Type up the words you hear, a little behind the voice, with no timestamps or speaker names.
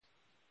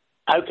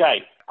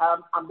Okay.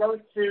 I'm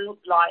going to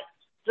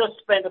just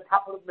spend a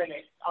couple of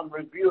minutes on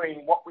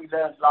reviewing what we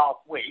learned last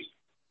week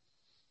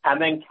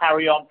and then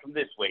carry on from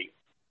this week.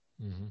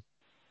 Mm-hmm.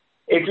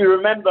 If you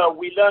remember,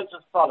 we learned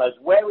as follows.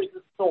 Where is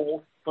the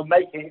source for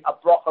making a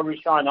bracha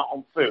rishona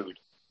on food?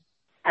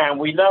 And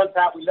we learned it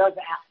out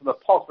from the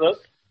Peshat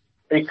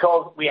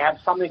because we have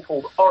something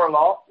called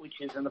orla, which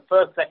is in the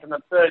first, second,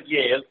 and third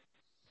years.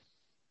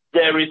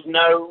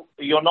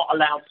 You're not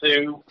allowed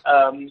to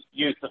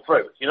use the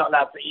fruit. You're not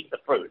allowed to eat the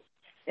fruit.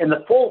 In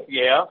the fourth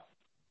year,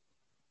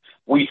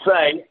 we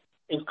say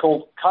it's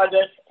called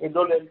Kodesh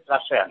Hilulim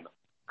Lashem.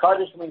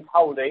 Kodesh means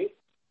holy.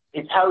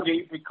 It's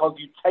holy because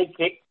you take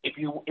it,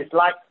 it's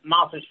like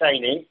Master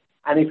Sheni,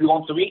 and if you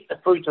want to eat the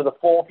fruit of the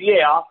fourth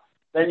year,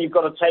 then you've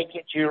got to take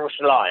it to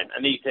Yerushalayim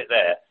and eat it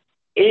there.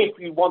 If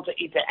you want to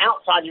eat it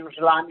outside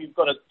Yerushalayim, you've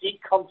got to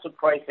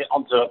deconsecrate it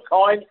onto a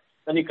coin,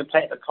 then you can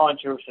take the coin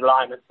to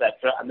Yerushalayim,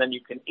 etc., and then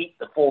you can eat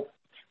the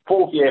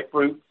fourth year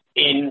fruit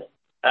in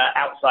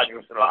outside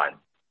Yerushalayim.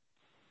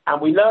 And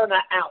we learn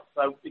that out.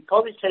 So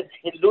because it says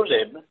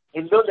Hilulim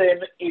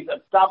is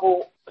a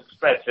double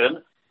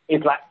expression.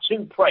 It's like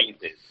two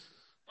praises.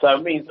 So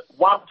it means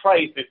one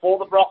praise before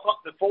the bracha,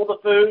 before the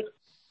food,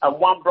 and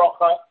one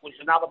bracha, which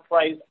is another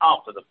praise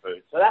after the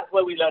food. So that's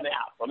where we learn it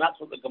out from. That's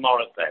what the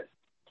Gemara says.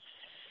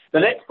 The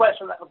next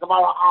question that the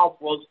Gemara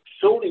asked was,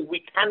 surely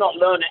we cannot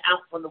learn it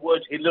out from the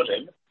word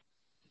Hilulim,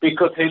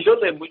 because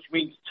Hilulim, which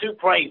means two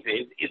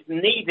praises, is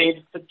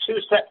needed for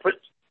two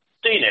separate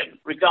dinim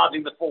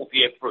regarding the fourth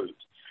year fruit.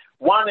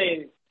 One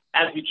is,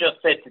 as you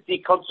just said, to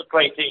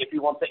deconsecrate it if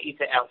you want to eat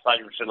it outside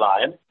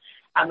Yerushalayim.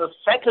 And the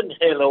second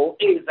Hilul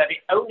is that it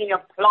only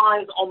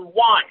applies on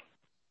wine.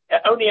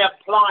 It only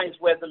applies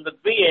where the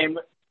Leviim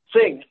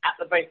sing at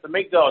the base of the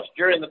Mikdash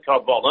during the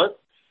Karbonos,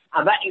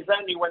 and that is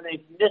only when there's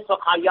Nisach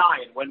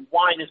Hayayin, when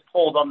wine is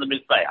poured on the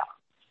Mizbeach.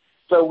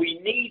 So we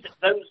need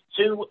those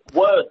two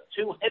words,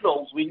 two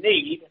Hiluls we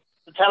need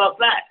to tell us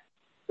that.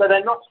 So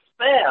they're not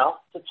spare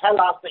to tell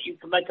us that you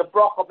can make a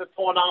bracha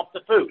before and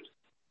after food.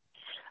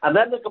 And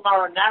then the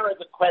Gemara narrowed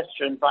the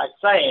question by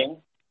saying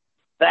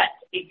that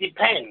it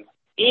depends.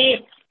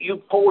 If you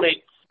call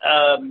it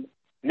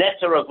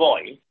Neter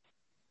Avoy,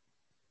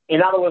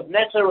 in other words,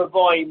 Neter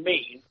Avoy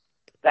means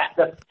that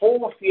the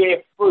fourth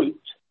year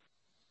fruit,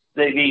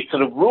 the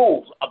sort of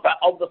rules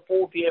of the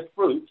fourth year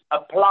fruit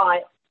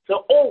apply to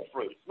all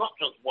fruits, not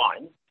just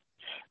wine.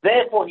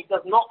 Therefore, he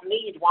does not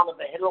need one of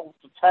the Hiluls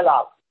to tell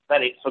us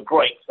that it's for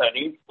grapes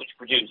only, which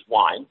produce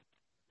wine,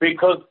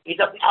 because he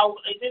doesn't hold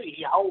what they do.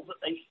 He holds that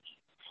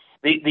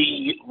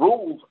the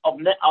rules of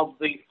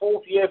the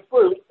fourth year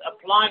fruit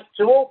apply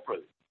to all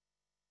fruit.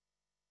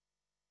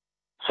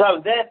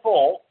 So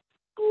therefore,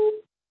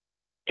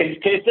 can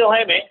you still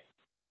hear me?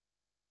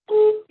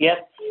 Yes.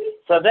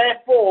 So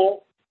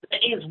therefore, there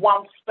is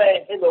one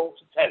spare Hilul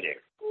to tell you.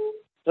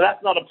 So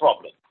that's not a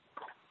problem.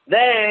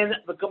 Then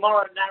the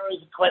Gemara narrows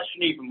the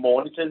question even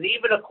more, and it says,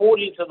 even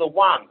according to the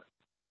one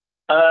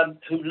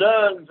who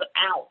learns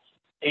out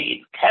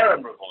it's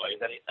Kerem Revoy,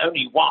 that it's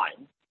only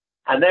wine,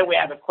 and then we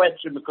have a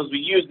question because we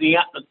use the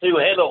two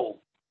Hiluls,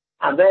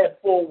 and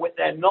therefore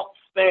they're not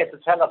spare to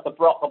tell us the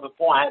bracha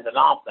beforehand and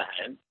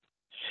afterhand.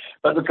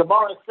 But the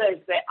Gemara says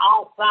there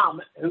are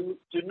some who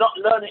do not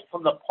learn it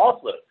from the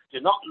Peshat, do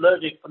not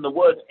learn it from the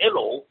word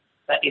Hilul,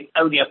 that it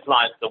only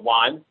applies to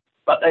wine,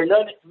 but they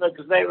learn it from the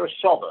Gezerah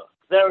Shava.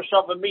 Gezerah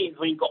Shava means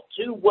when you've got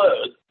two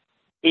words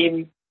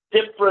in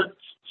different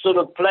sort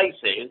of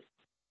places,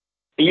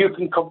 you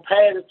can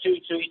compare the two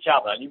to each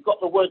other. And you've got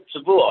the word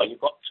Tzavua. You've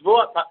got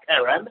Tzavua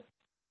Kerem,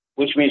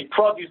 which means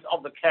produce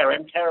of the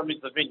Kerem. Kerem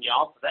is the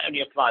vineyard, so that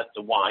only applies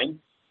to wine.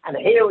 And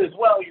here as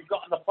well, you've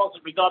got in the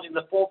Peshat regarding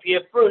the fourth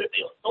year fruit,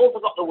 it's also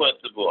got the word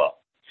Tzavua.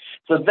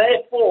 So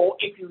therefore,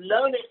 if you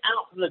learn it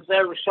out from the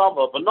Gezerah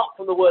Shava, but not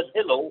from the word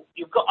Hilul,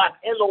 you've got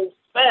a Hilul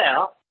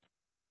spare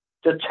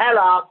to tell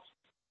us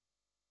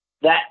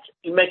that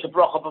you make a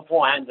bracha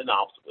beforehand and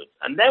afterwards.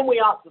 And then we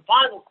asked the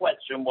final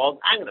question was,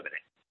 hang on a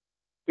minute.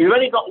 You've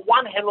only got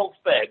one Hilul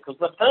spare, because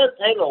the first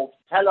Hilul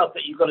tell us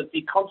that you've got to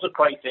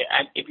deconsecrate it,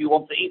 and if you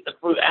want to eat the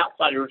fruit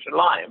outside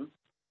Yerushalayim,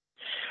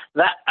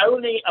 that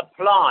only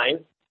applies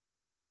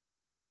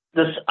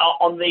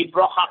on the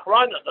bracha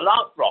achrona, the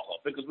last bracha,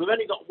 because we've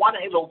only got one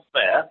Hilul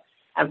spare,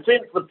 and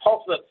since the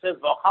Pesach says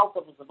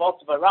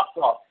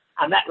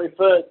and that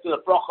refers to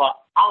the bracha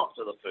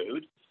after the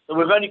food, so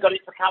we've only got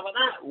it to cover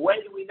that.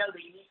 Where do we know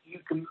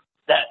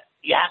that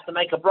you have to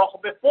make a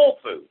bracha before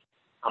food?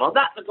 And on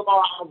that, the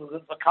Gemara answers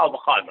it's the Kal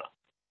V'Chomer.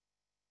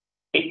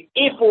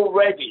 If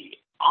already,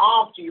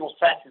 after you're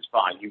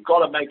satisfied, you've got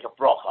to make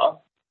a bracha,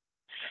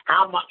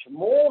 how much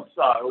more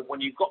so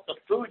when you've got the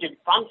food in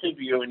front of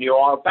you and you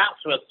are about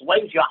to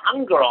assuage your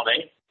hunger on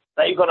it,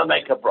 that you've got to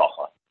make a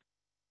bracha.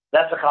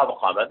 That's the Kal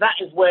V'Chomer. That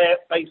is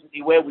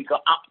where we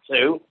got up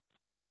to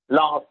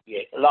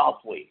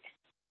last week.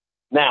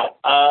 Now,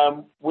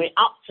 we're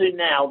up to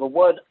now the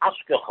word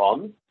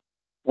Ashkechon,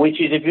 which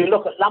is, if you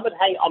look at Lamed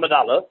Hey Amud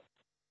Aleph,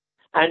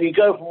 and you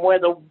go from where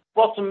the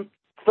bottom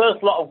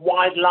first lot of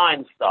wide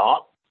lines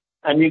start,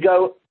 and you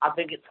go, I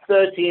think it's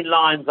 13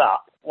 lines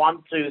up.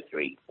 1, 2,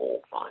 3, 4,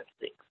 5,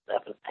 6,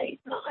 7, 8,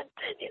 9,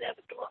 10,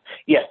 11, 12.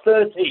 Yeah,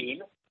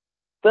 13.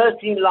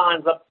 13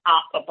 lines up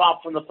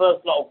apart from the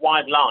first lot of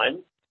wide lines.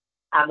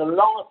 And the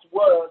last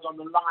word on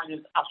the line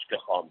is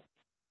Ashkechon.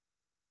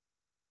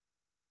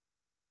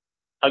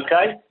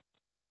 Okay?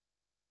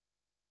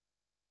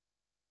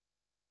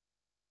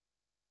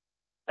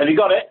 Have you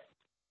got it?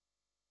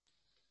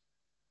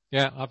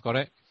 Yeah, I've got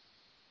it.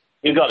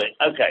 You got it.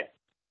 Okay.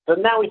 So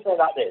now we say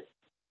like this.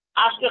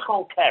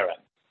 Ashkechon Kerem.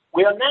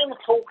 We are now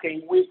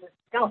talking, we're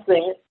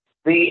discussing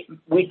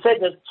we said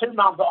there's 2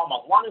 months of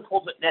Amos. One is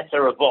called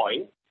Neter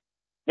Avoy.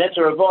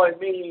 Neter Avoy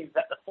means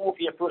that the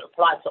 40th fruit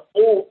applies to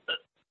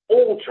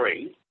all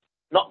trees,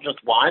 not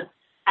just wine.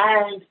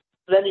 And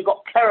then you've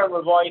got Kerem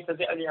Avoy because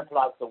it only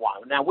applies to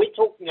wine. Now we're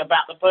talking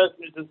about the person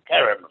who says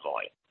Kerem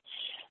Avoy.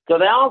 So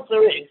the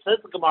answer is, says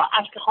the Gemara,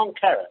 Ashkechon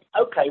Kerem.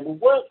 Okay, we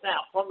worked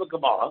out from the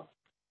Gemara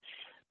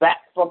that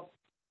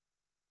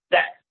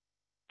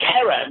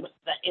Kerem,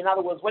 that in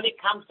other words, when it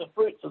comes to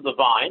fruits of the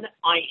vine,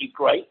 i.e.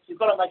 grapes, you've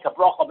got to make a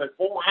bracha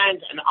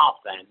beforehand and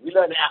afterhand. We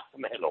learn it out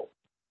from Hillel.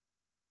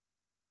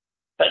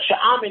 But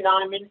Sha'ar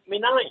minayin.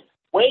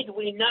 Where do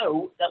we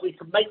know that we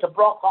can make a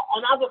bracha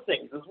on other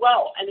things as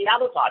well, any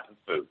other type of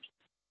food?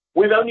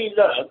 We've only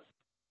learned,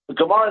 the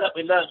Gemara that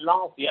we learned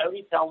last year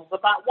only tells us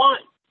about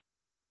wine.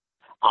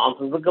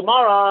 Answers the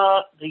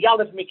Gemara, the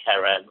Yalef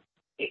Mikerem.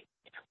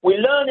 We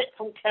learn it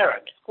from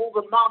Kerem. It's called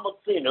the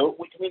Mamotzinu,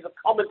 which means a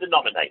common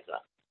denominator.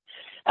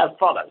 As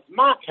follows: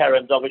 Ma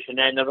Kerem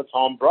Dovishanen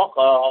Nevatom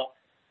Brocha,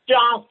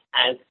 just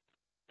as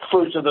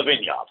fruit of the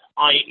vineyard,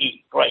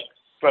 i.e. grapes,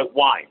 stroke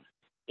wine,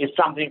 is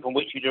something from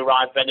which you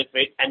derive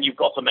benefit, and you've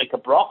got to make a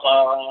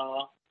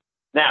brocha.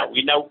 Now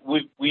we know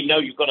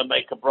you've got to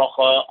make a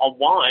brocha on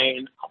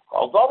wine.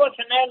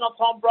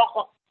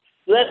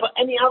 Therefore,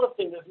 any other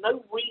thing, there's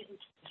no reason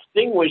to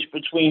distinguish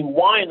between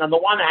wine on the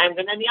one hand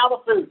and any other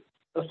food.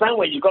 The same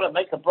way you've got to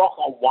make a brocha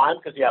on wine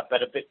because you have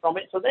benefit from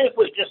it. So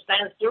therefore, it just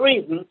stands to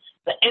reason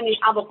that any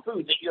other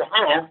food that you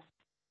have,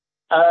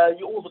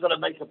 you're also going to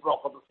make a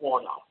brocha before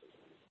and after.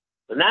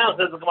 So now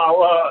says the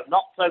Gemara,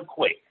 not so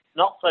quick.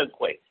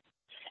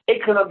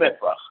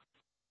 Ikonomifrach.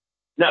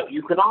 No,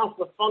 you can ask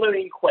the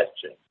following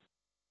question.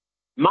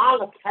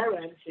 Mala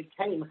Keren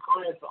Shekaim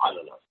Chayes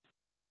Alalos.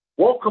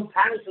 What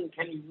comparison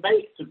can you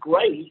make to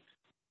grapes,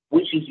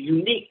 which is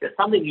unique? There's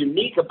something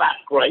unique about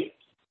grapes,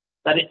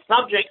 that it's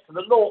subject to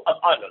the law of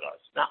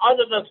Olalos. Now,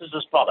 Olalos is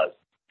as follows.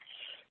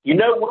 You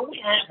know, when we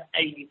have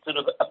a sort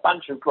of a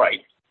bunch of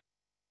grapes,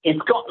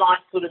 it's got like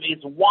sort of,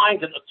 it's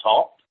wide at the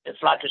top.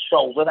 It's like a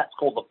shoulder. That's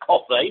called the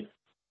koseh.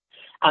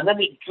 And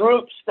then it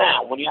droops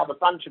down when you have a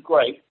bunch of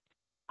grapes,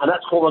 and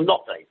that's called a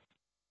noteh.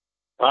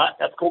 Right?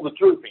 That's called the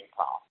drooping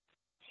part.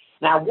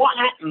 Now, what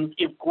happens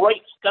if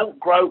grapes don't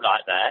grow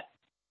like that,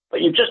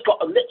 but you've just got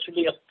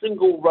literally a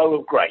single row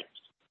of grapes?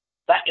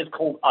 That is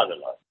called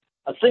Olalos.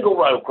 A single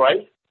row of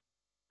grapes.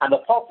 And the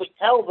prophet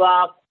tells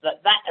us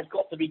that has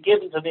got to be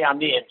given to the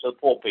Aniyim, to the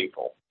poor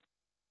people.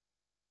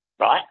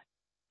 Right?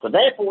 So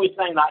therefore we're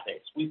saying like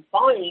this. We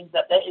find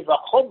that there is a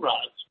chumrah,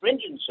 a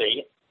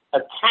stringency,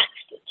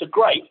 attached to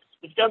grapes,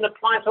 which don't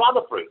apply to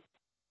other fruits.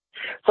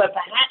 So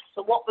perhaps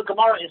what the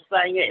Gemara is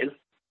saying is,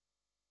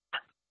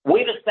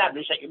 we've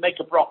established that you make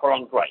a bracha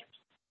on grapes.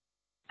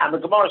 And the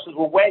Gemara says,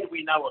 well, where do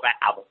we know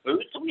about other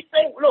foods? So we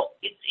say, look,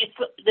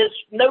 there's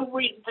no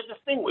reason to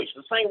distinguish.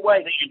 The same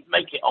way that you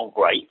make it on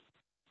grapes,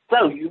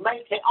 so you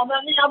make it on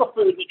any other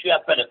food which you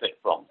have benefit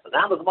from. So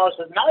now the Gemara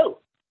says, no.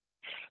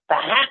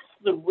 Perhaps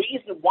the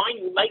reason why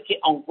you make it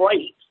on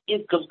grapes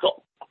is because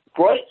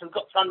grapes have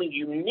got something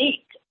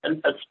unique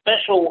and a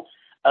special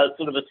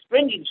sort of a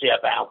stringency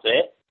about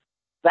it,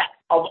 that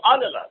of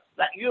olalos,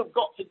 that you've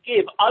got to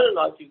give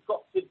olalos, you've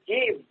got to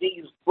give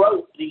these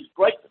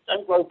grapes that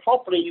don't grow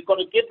properly, you've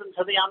got to give them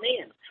to the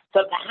aniyim.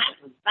 So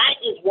perhaps that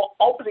is what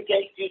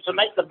obligates you to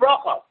make the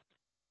bracha.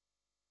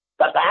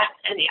 But perhaps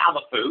any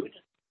other food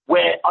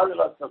where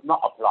olalos does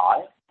not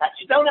apply, that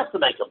you don't have to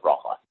make a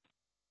bracha.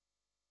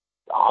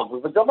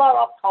 The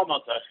Gemara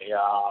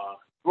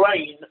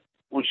grain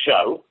will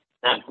show.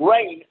 Now,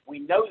 grain, we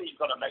know that you've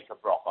got to make a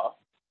bracha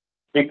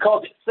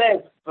because it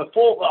says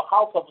before the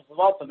halach of the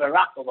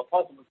Berochos, the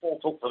person before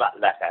talks about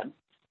lechem.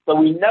 So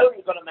we know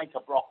you've got to make a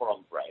bracha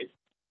on bread,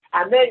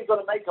 and then you've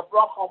got to make a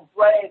bracha on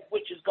bread,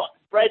 which has got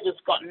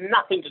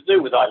nothing to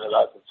do with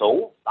olalos at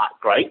all, like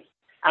grapes,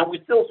 and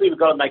we still see we've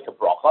got to make a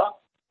bracha.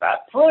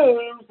 That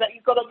proves that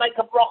you've got to make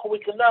a bracha. We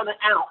can learn it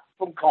out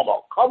from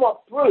Komot.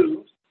 Komot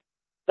proves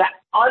that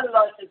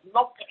olalos is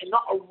not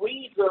a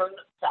reason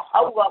to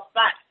hold us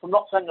back from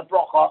not saying a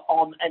bracha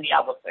on any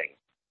other thing.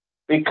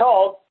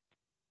 Because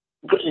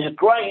the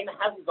grain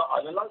hasn't got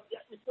olalos,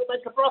 yet we still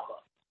make a bracha.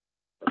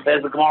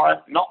 Says the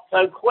Gemara, not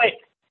so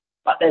quick.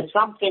 But there's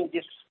something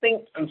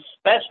distinct and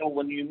special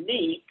and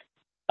unique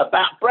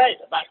about bread,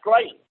 about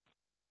grain.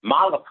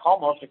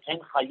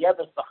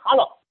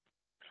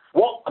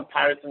 What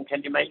comparison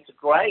can you make to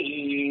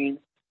grain,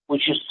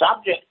 which is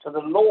subject to the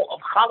law of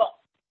challah?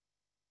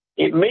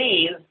 It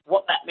means,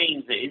 what that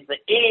means is that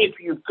if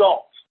you've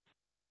got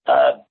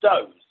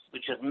dough,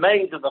 which is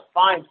made of the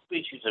 5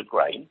 species of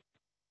grain,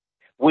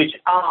 which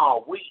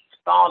are wheat,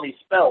 barley,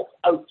 spelt,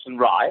 oats, and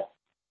rye.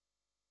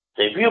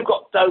 So if you've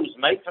got doughs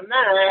made from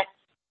that,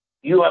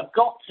 you have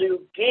got to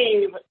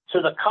give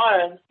to the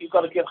Kohen, you've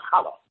got to give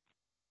challah.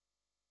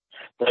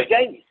 So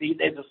again, you see,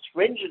 there's a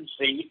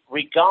stringency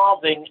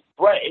regarding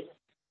bread,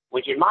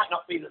 which it might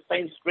not be the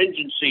same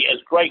stringency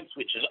as grapes,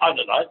 which is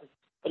underlined,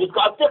 but it's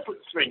got a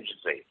different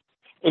stringency.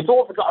 It's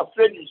also got a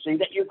stringency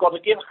that you've got to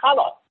give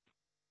challah,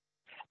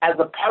 as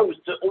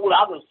opposed to all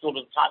other sort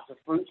of types of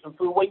fruits and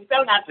food where you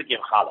don't have to give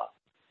challah.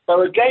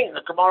 So again,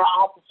 the Gemara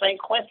asks the same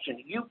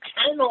question. You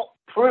cannot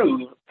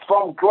prove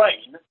from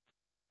grain,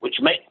 which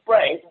makes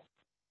bread,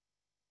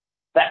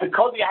 that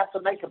because you have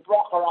to make a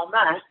bracha on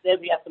that,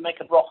 then you have to make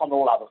a bracha on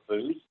all other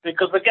foods.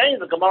 Because again,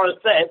 the Gemara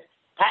says,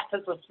 that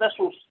is a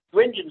special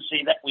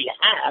stringency that we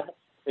have,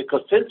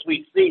 because since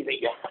we see that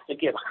you have to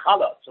give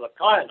challah to the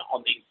Kohen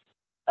on these,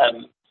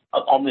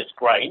 on this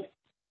grain,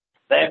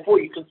 therefore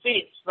you can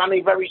see it's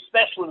something very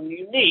special and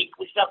unique,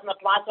 which doesn't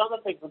apply to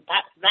other things. And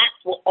perhaps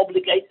that's what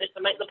obligates it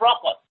to make the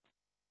bracha.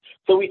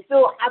 So we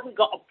still haven't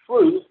got a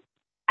proof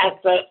as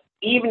to,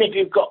 even if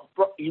you've got,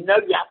 you know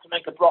you have to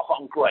make a bracha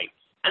on grapes.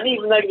 And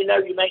even though you know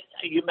you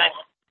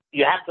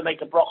have to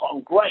make a bracha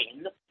on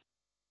grain,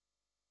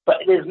 but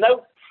there's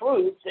no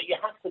proof that you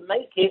have to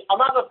make it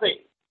on other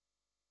things.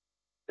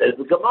 There's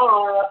the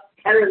Gemara,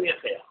 Keren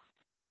Yechir.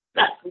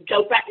 We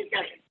go back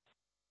again.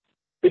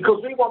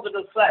 Because we wanted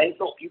to say,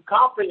 look, you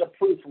can't bring a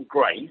proof from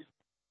grain,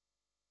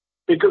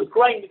 because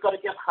grain you've got to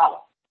give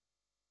challah.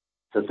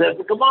 So there's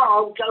the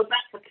Gemara, we'll go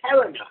back to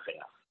Keren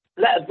Yechir.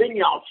 Let a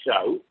vineyard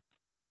show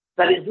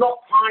that it's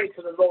not tied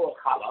to the law of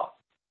challah,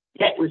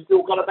 yet we've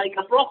still got to make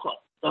a bracha.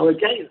 So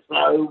again,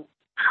 challah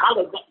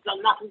got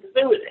nothing to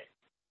do with it.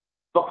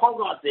 Because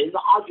I did,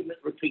 the argument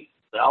repeats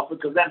itself,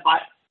 because then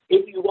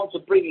if you want to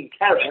bring in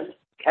Keren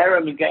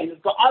again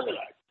has got other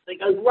legs. It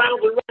goes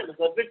round and round. It's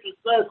a vicious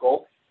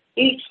circle.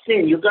 Each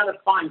thing you're going to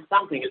find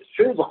something. It's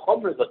true the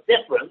chumras are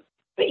different,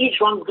 but each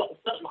one's got a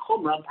certain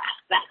chumrah, and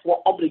perhaps that's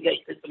what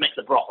obligates it to make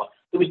the bracha.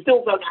 So we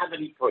still don't have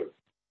any proof.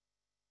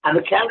 And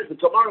the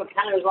Gemara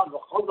carries on the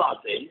Chazar,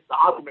 the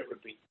argument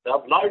repeats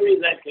itself.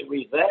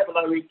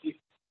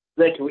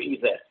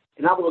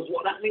 In other words,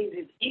 what that means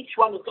is each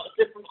one has got a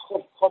different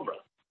chumrah.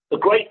 The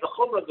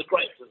chumrah of the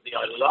grapes is the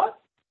Olah,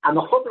 and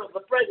the chumrah of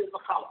the bread is the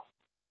challah.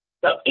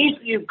 So if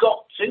you've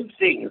got two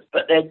things,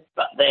 but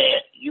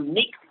their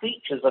unique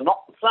features are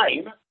not the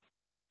same,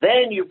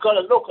 then you've got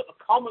to look at the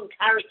common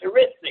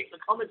characteristic, the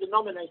common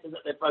denominator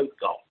that they've both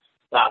got.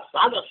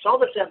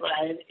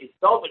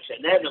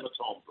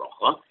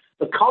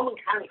 The common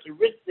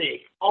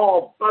characteristic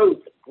of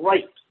both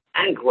grapes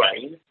and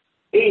grain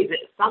is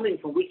it's something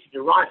from which you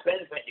derive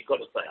benefit, you've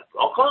got to say a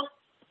bracha.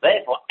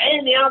 Therefore,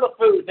 any other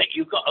food that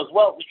you've got as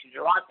well, which you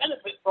derive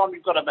benefit from,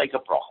 you've got to make a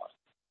bracha.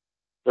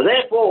 So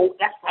therefore,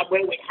 that's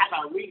where we have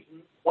our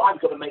reason why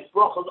we've got to make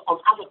brachas on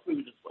other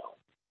food as well.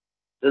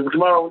 The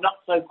Gemara,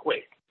 not so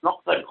quick.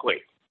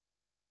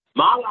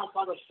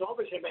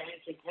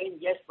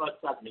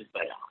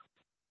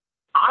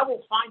 I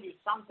will find you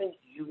something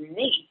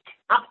unique.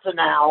 Up to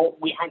now,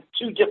 we had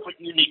two different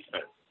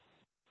uniqueness.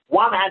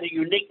 One had a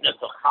uniqueness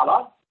of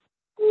challah,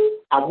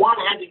 and one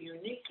had a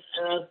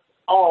uniqueness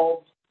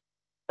of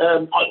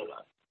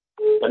olah.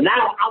 But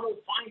now I will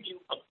find you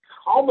a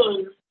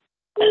common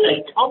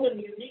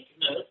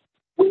uniqueness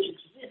which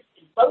exists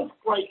in both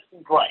grapes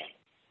and grain.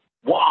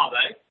 What are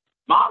they?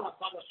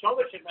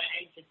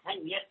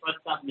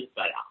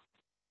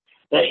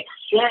 They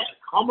share a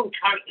common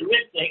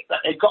characteristic that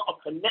they've got a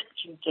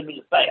connection to the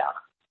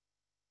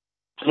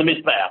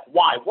Mizbeach.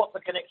 Why? What's the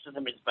connection to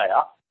the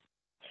Mizbeach?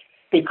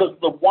 Because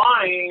the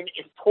wine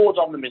is poured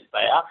on the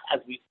Mizbeach,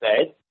 as we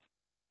said.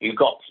 You've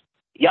got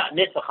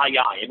Nisach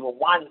HaYayin, well,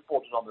 wine is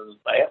poured on the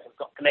Mizbeach, it's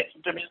got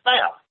connection to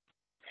Mizbeach.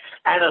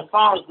 And as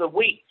far as the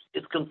wheat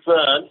is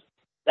concerned,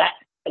 that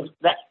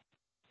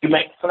you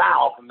make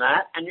flour from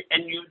that, and the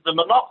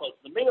Berochos,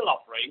 the meal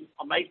offerings,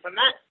 are made from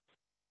that.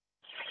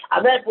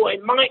 And therefore,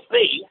 it might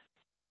be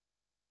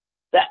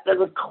that the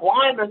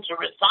requirement to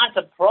recite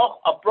a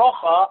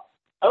bracha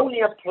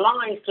only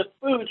applies to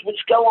foods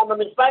which go on the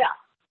Mizbeach.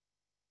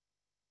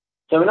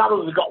 So in other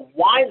words, we've got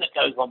wine that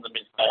goes on the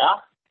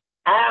Mizbeach,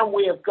 and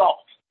we have got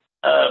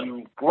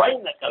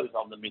grain that goes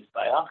on the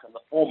Mizbeach in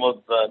the form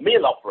of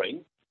meal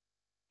offerings.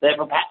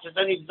 Therefore, perhaps it's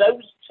only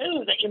those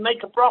two that you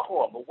make a bracha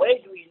on. But where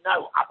do we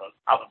know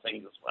other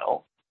things as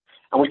well?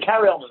 And we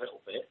carry on a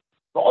little bit.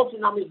 But also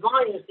in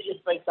Amizayas, it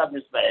is based on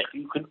Mizbeach.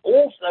 You can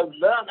also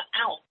learn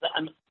out that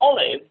an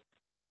olive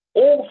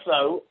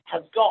also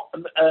has got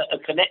a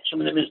connection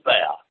with the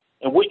Mizbeach.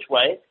 In which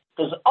way?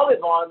 Because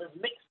olive oil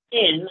is mixed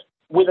in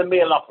with a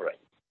meal offering.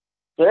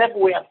 So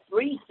therefore, we have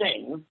three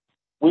things,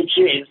 which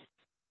is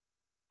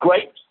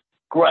grapes,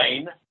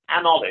 grain,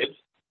 and olives,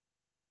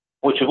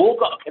 which have all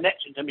got a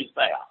connection to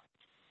Mizbeach.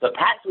 So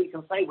perhaps we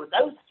can say with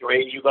those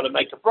three, you've got to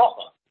make a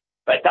bracha.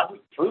 But it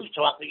doesn't prove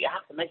to us that you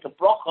have to make a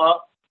bracha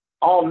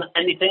on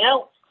anything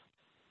else.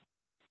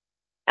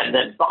 And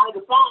then by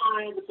the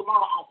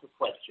Gemara asks the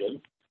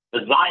question,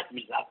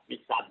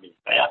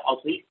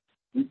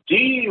 do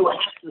you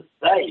have to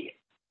say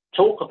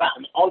talk about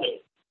an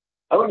olive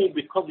only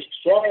because it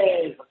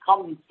shares a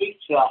common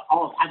feature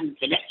of having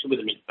connection with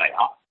the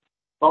Mizbeach.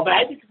 Well,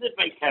 because it's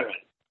very Keren.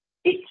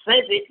 It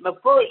says it,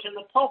 Mefurish in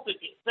the prophet,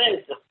 it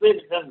says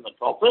in the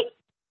prophet,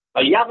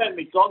 Yavem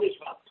Migolish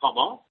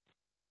Vatoma,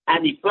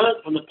 and he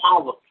burnt from the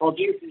piles of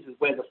produce. This is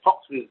where the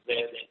foxes,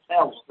 their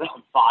tails were set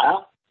on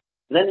fire.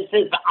 And then it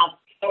says,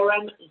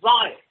 Keren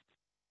Zayim.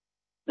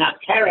 Now,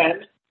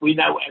 Keren, we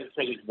know what it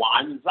says is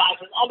wine, and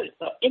Zayim is olive.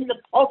 So in the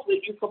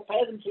prophet, you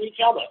compare them to each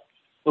other.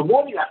 The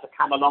more you have to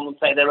come along and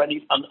say an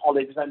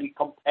olive is only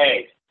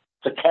compared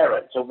to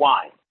Keren, to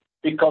wine,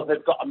 because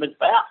they've got a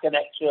Mizbeach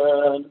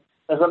connection.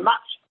 There's a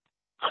much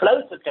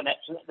closer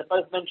connection that they're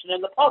both mentioned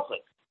in the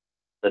prophet.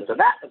 So to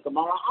that, the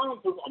Gemara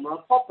answers on the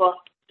Papa,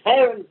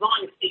 Keren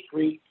Zayim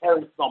Ikri,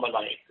 Keren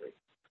Somalai Ikri.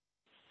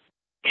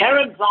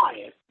 Keren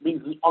Zayim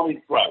means an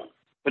olive grove,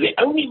 but it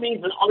only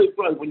means an olive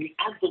grove when you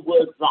add the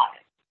word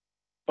Zayim.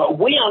 But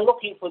we are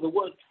looking for the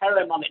word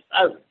Keren on its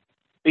own,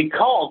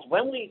 because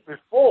when we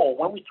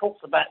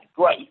talked about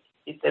grapes,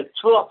 it says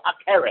Tuach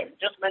HaKerem,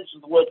 just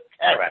mentions the word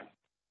Kerem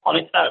on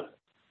its own.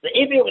 So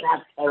if you would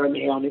have Kerem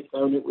here on its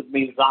own, it would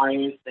mean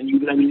Zion, then you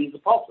would only need the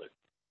prophet.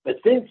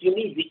 But since you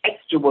need the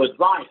extra word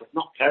Zion, it's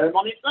not Kerem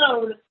on its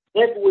own,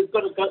 therefore we've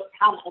got to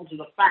count onto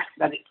the fact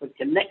that it's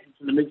connected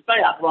to the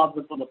Mizbeach rather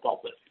than from the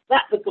prophet.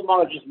 That the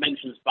Gemara just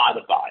mentions by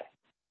the by.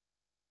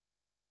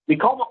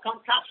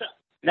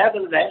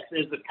 Nevertheless,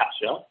 there's the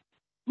kasha.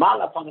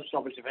 The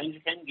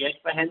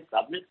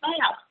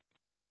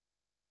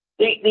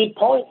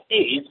point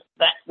is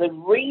that the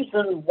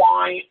reason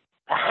why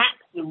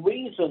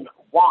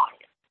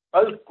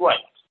both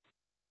grapes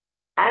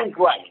and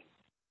grain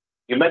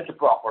you make the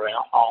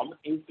bracha on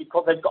is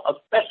because they've got a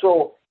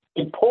special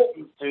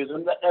importance to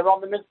them that they're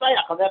on the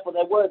Mizbeach and therefore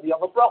they're worthy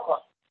of a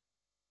bracha.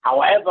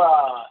 However,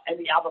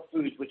 any other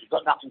foods which have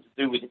got nothing to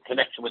do with the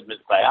connection with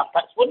Mizbeach,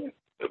 that wouldn't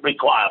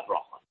require a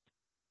bracha.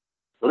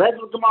 So there's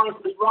what the Gemara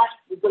says, right?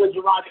 We've got to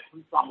derive it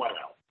from somewhere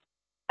else.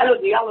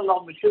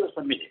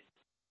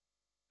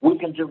 We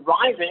can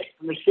derive it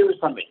from the Shiur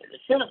Saminim. The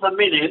Shiur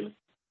Saminim,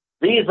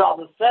 these are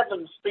the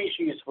 7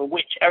 species for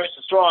which Eretz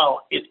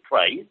Yisrael is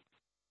praised.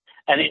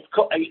 And it's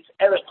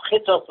Eretz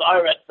Chitos,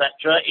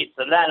 etc. It's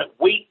the land of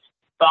wheat,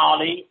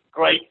 barley,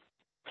 grape,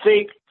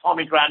 fig,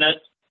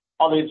 pomegranate,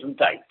 olives, and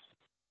dates.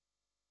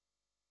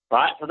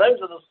 Right? So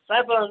those are the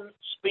 7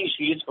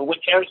 species for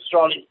which Eretz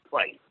Yisrael is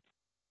praised.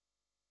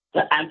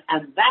 And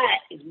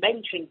that is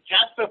mentioned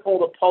just before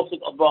the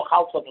pasuk of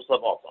Berochos of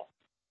Savota.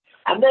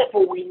 And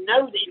therefore we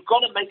know that you've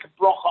got to make a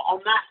bracha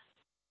on that.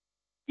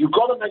 You've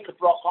got to make a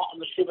bracha on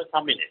the Shiur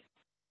Saminim.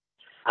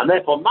 And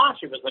therefore my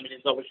Shiur Saminim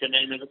is obviously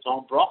named in its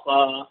own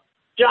bracha,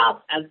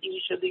 just as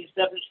each of these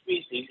 7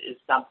 species is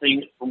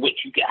something from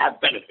which you can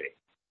have benefit.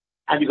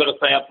 And you've got to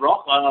say a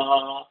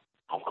bracha.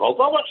 Of course,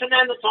 I want to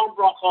name its own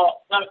bracha.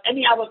 So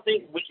any other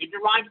thing which you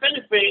derive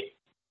benefit,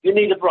 you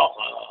need a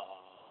bracha.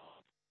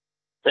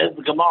 Says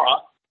the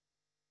Gemara,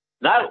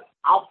 no,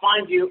 I'll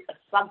find you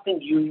something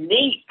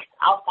unique.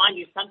 I'll find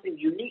you something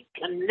unique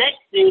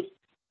connected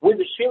with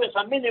the Shiur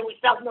Saminim,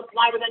 which doesn't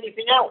apply with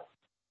anything else.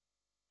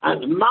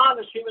 And Ma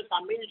the Shiur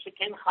Saminim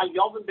sheken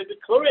chayovim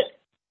b'bikurim.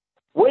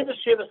 With the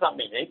Shiur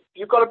Saminim,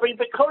 you've got to bring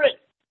bikurim.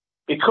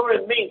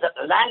 Bikurim means that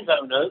the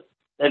landowners,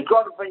 they've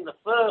got to bring the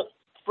first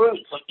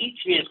fruits of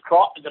each year's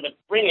crop. They're going to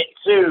bring it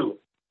to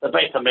the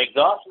Beit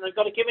HaMikdash, and they've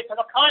got to give it to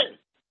the Kohen.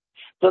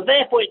 So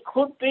therefore, it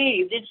could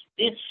be this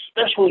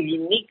special,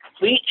 unique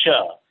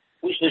feature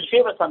which the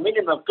Shiur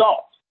Saminim have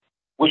got,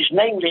 which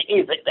namely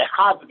is that they're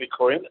hard to be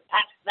Bikurim.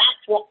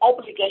 That's what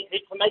obligates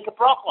it to make a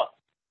bracha.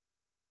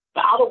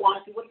 But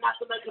otherwise, it wouldn't have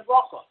to make a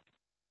bracha.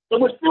 So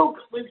we've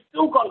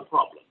still got a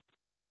problem.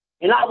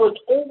 In other words,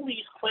 all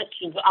these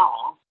questions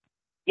are: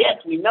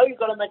 yes, we know you've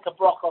got to make a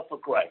bracha for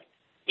grapes.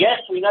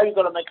 Yes, we know you've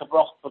got to make a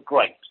bracha for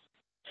grapes.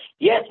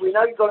 Yes, we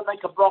know you've got to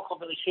make a bracha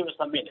for the Shiur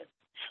Saminim.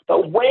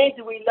 But where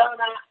do we learn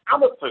our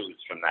other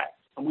foods from that?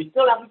 And we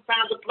still haven't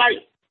found a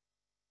place.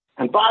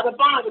 And by the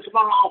by, the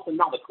Gemara asked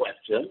another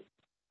question.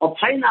 And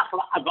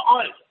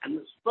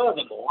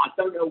furthermore, I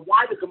don't know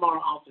why the Gemara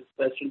asked this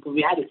question, because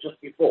we had it just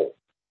before.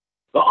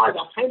 But I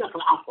understand that the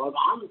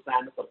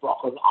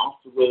bracha is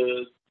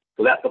afterwards,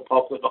 so that's the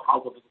bracha of the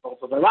Chazal of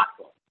the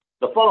Berochos.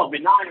 The following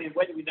benign,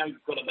 when do we know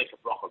you've got to make a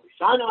bracha of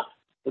Rishona?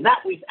 So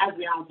that we, as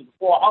we answered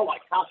before,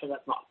 like kasha,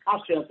 that's not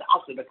kasha, it's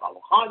also the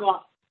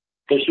Kalachana.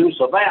 When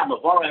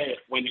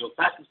you're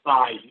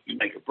satisfied, you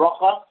make a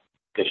bracha.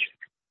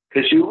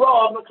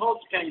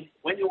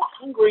 When you're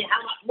hungry,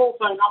 how much more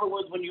so? In other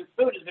words, when your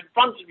food is in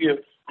front of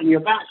you and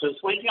you're about to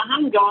assuage your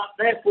hunger,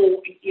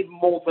 therefore, even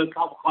more so,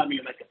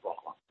 you make a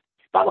bracha.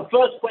 But the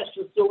first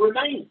question still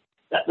remains,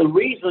 that the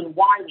reason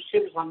why the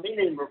Shiur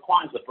Saminim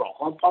requires a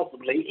bracha,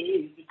 possibly,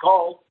 is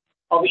because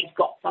of it's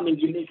got something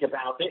unique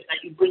about it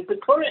that you bring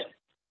bikurim.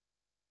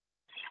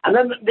 And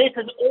then this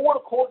is all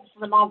according to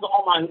the Mazda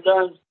Omar, who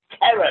learns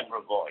Kerem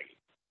Ravoy.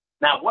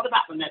 Now, what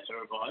about the Netter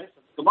Ravoy?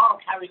 So the Gemara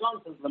carries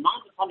on, says the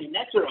Mazda Omar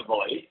Netter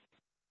Ravoy,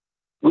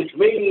 which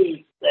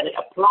means that it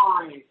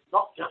applies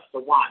not just to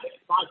one, it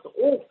applies to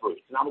all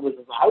fruits. In other words,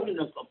 the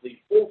holiness of the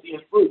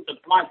 40th fruit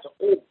applies to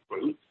all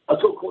fruits, of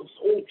course,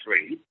 all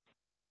trees.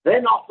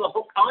 They're not the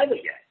hook either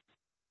yet.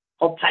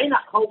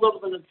 Hotainak holds over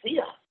the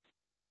Natia.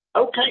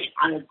 Okay,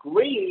 I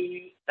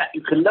agree that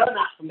you can learn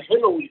that from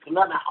Hillel, you can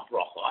learn that from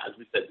Berochos, as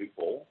we said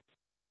before,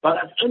 but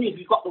that's only if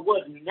you've got the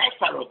word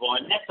Netaravoy,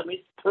 and Netar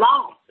means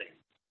planting.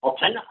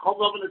 Hotainak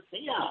holds over the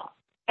Natia.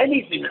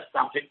 Anything that's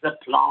subject to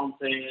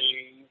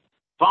planting,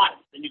 fine,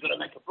 then you've got to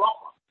make a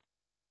Berochos.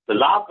 The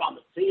last one,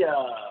 the Tia,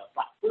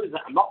 but foods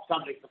that are not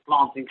subject to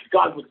planting, to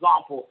go, for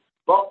example,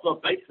 bottle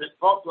bakes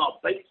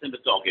in the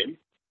dogging,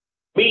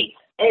 meat,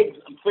 eggs,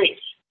 and fish.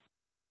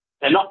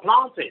 They're not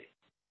planted.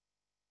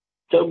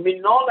 So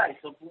minole,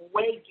 so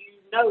where do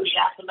you know you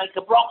have to make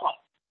a Berochos?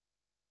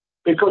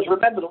 Because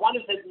remember, the one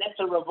who says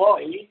Neta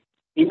Ravoy,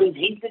 he means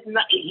he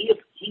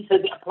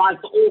says it applies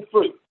to all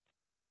fruit.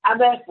 And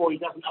therefore he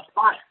doesn't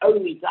apply it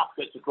only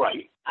to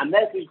grape, and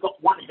therefore he's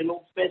got one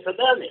Hillel spare to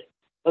learn it.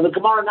 So the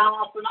Gemara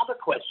now asks another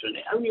question.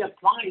 It only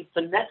applies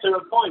to Neta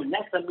Ravoy.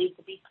 Neta means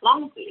to be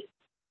planted.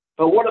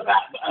 But what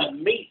about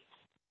meat,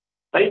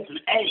 bacon,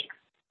 eggs,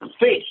 and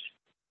fish,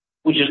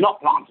 which is not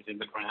planted in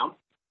the ground?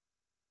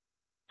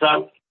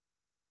 So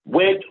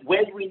where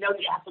do we know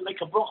you have to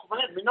make a Berochos?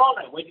 Where do you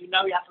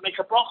know you have to make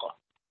a Berochos?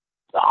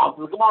 So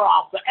after the Gemara,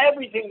 after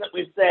everything that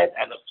we've said,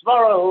 and the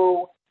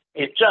Svarahu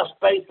is just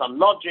based on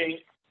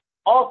logic.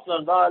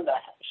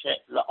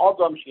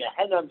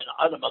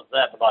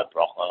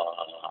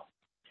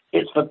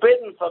 It's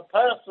forbidden for a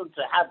person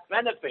to have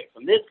benefit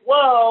from this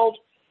world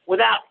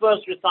without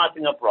first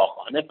reciting a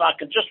Berochos. And if I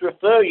can just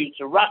refer you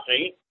to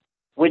Rashi,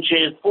 which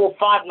is 4 or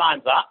 5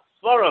 lines up,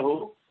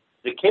 Svarahu,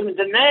 the Kim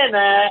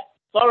Denene,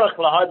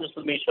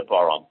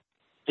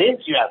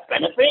 since you have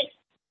benefit,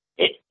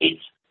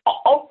 it's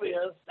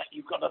obvious that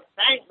you've got to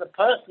thank the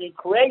person who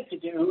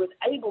created you, who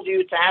enabled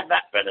you to have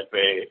that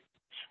benefit.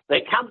 So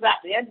it comes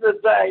at the end of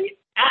the day,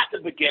 at the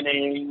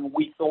beginning,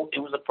 we thought it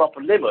was a proper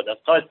limud. As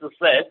Tosfos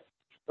says,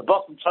 the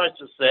bottom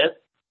Tosfos says,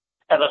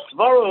 the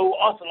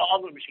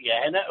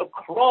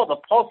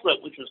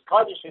poslet, which was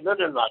Kodesh Hilul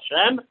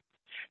Hashem,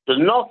 the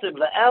Nosim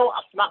Le'el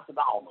Asmak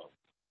Ba'almo.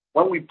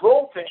 When we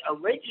brought it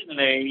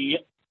originally,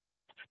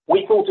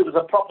 we thought it was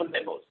a proper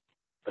limud.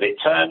 But it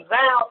turns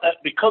out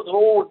that because of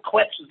all the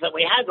questions that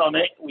we had on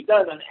it, we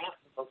don't learn it out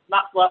from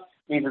Smakla,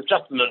 means it's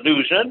just an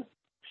illusion.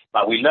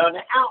 But we learn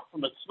it out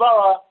from the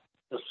Svara.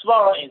 The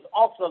Svara is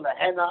also the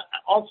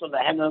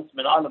Hennas,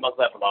 Min Olam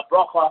Hazeh V'la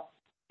Bracha.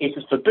 It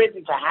is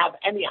forbidden to have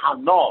any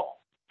Hanor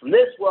from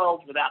this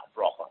world without a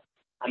Bracha.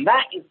 And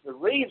that is the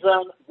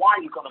reason why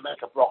you've got to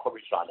make a Bracha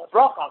Rishana.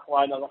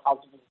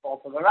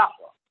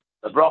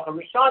 The Bracha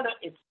Rishana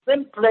is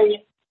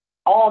simply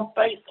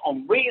based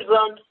on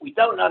reason. We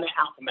don't learn it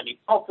out from any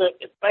pocket.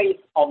 It's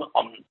based on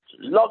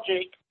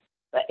logic,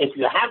 that if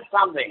you have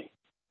something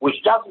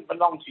which doesn't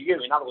belong to you,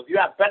 in other words, you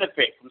have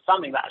benefit from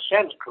something that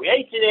Hashem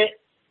created it,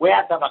 we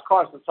have to have a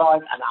chorus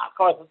aside, and our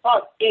chorus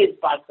aside is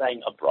by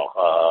saying a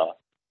Bracha.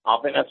 I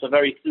think that's a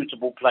very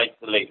suitable place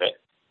to leave it.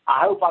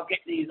 I hope I'll get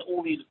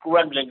all these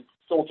gremlins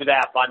sorted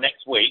out by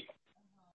next week.